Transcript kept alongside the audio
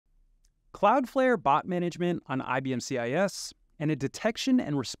Cloudflare Bot Management on IBM CIS, and a detection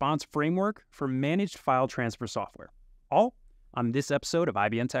and response framework for managed file transfer software. All on this episode of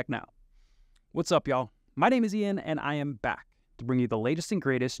IBM Tech Now. What's up, y'all? My name is Ian, and I am back to bring you the latest and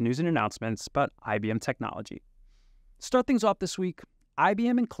greatest news and announcements about IBM technology. To start things off this week,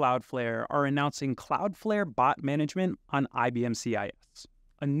 IBM and Cloudflare are announcing Cloudflare Bot Management on IBM CIS,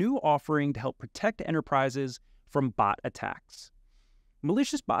 a new offering to help protect enterprises from bot attacks.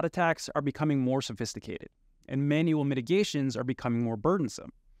 Malicious bot attacks are becoming more sophisticated, and manual mitigations are becoming more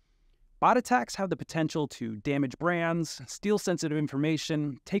burdensome. Bot attacks have the potential to damage brands, steal sensitive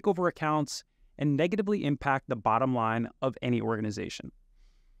information, take over accounts, and negatively impact the bottom line of any organization.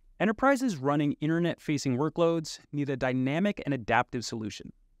 Enterprises running internet-facing workloads need a dynamic and adaptive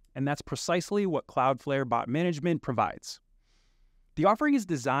solution, and that's precisely what Cloudflare Bot Management provides. The offering is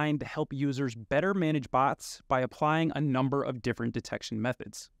designed to help users better manage bots by applying a number of different detection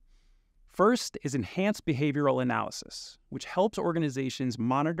methods. First is enhanced behavioral analysis, which helps organizations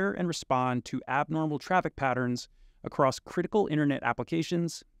monitor and respond to abnormal traffic patterns across critical internet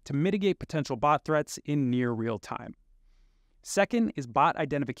applications to mitigate potential bot threats in near real time. Second is bot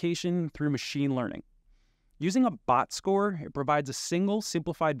identification through machine learning. Using a bot score, it provides a single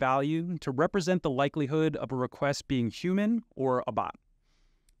simplified value to represent the likelihood of a request being human or a bot.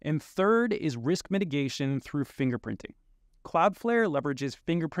 And third is risk mitigation through fingerprinting. Cloudflare leverages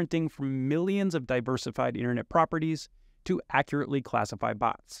fingerprinting from millions of diversified internet properties to accurately classify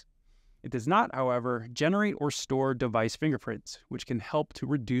bots. It does not, however, generate or store device fingerprints, which can help to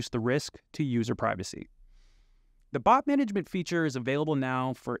reduce the risk to user privacy. The bot management feature is available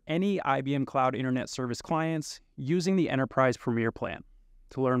now for any IBM Cloud Internet Service clients using the Enterprise Premier plan.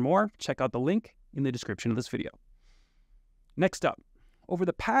 To learn more, check out the link in the description of this video. Next up, over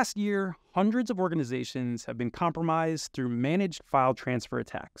the past year, hundreds of organizations have been compromised through managed file transfer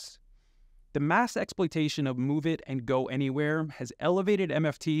attacks. The mass exploitation of Move It and Go Anywhere has elevated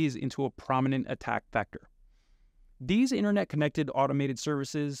MFTs into a prominent attack vector. These internet-connected automated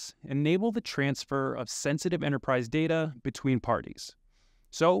services enable the transfer of sensitive enterprise data between parties.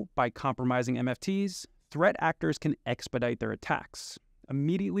 So, by compromising MFTs, threat actors can expedite their attacks,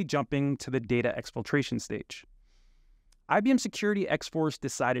 immediately jumping to the data exfiltration stage. IBM Security X-Force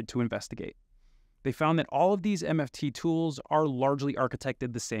decided to investigate. They found that all of these MFT tools are largely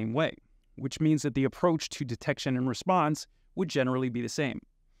architected the same way, which means that the approach to detection and response would generally be the same.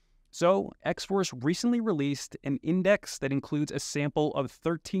 So, X-Force recently released an index that includes a sample of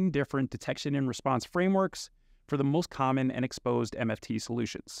 13 different detection and response frameworks for the most common and exposed MFT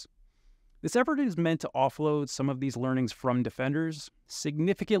solutions. This effort is meant to offload some of these learnings from defenders,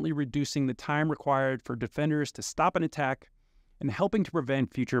 significantly reducing the time required for defenders to stop an attack and helping to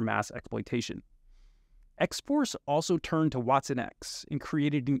prevent future mass exploitation. X-Force also turned to watsonx and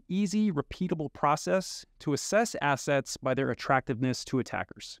created an easy, repeatable process to assess assets by their attractiveness to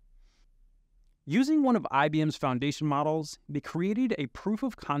attackers. Using one of IBM's foundation models, they created a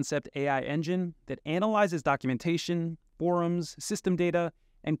proof-of-concept AI engine that analyzes documentation, forums, system data,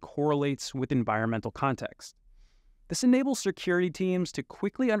 and correlates with environmental context. This enables security teams to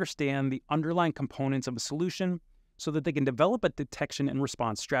quickly understand the underlying components of a solution so that they can develop a detection and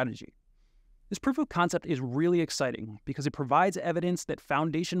response strategy. This proof-of-concept is really exciting because it provides evidence that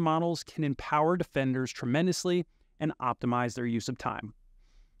foundation models can empower defenders tremendously and optimize their use of time.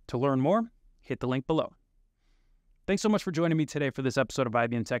 To learn more, hit the link below. Thanks so much for joining me today for this episode of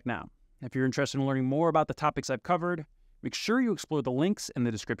IBM Tech Now. If you're interested in learning more about the topics I've covered, make sure you explore the links in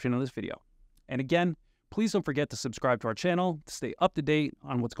the description of this video. And again, please don't forget to subscribe to our channel to stay up to date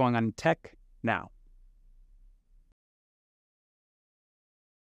on what's going on in tech now.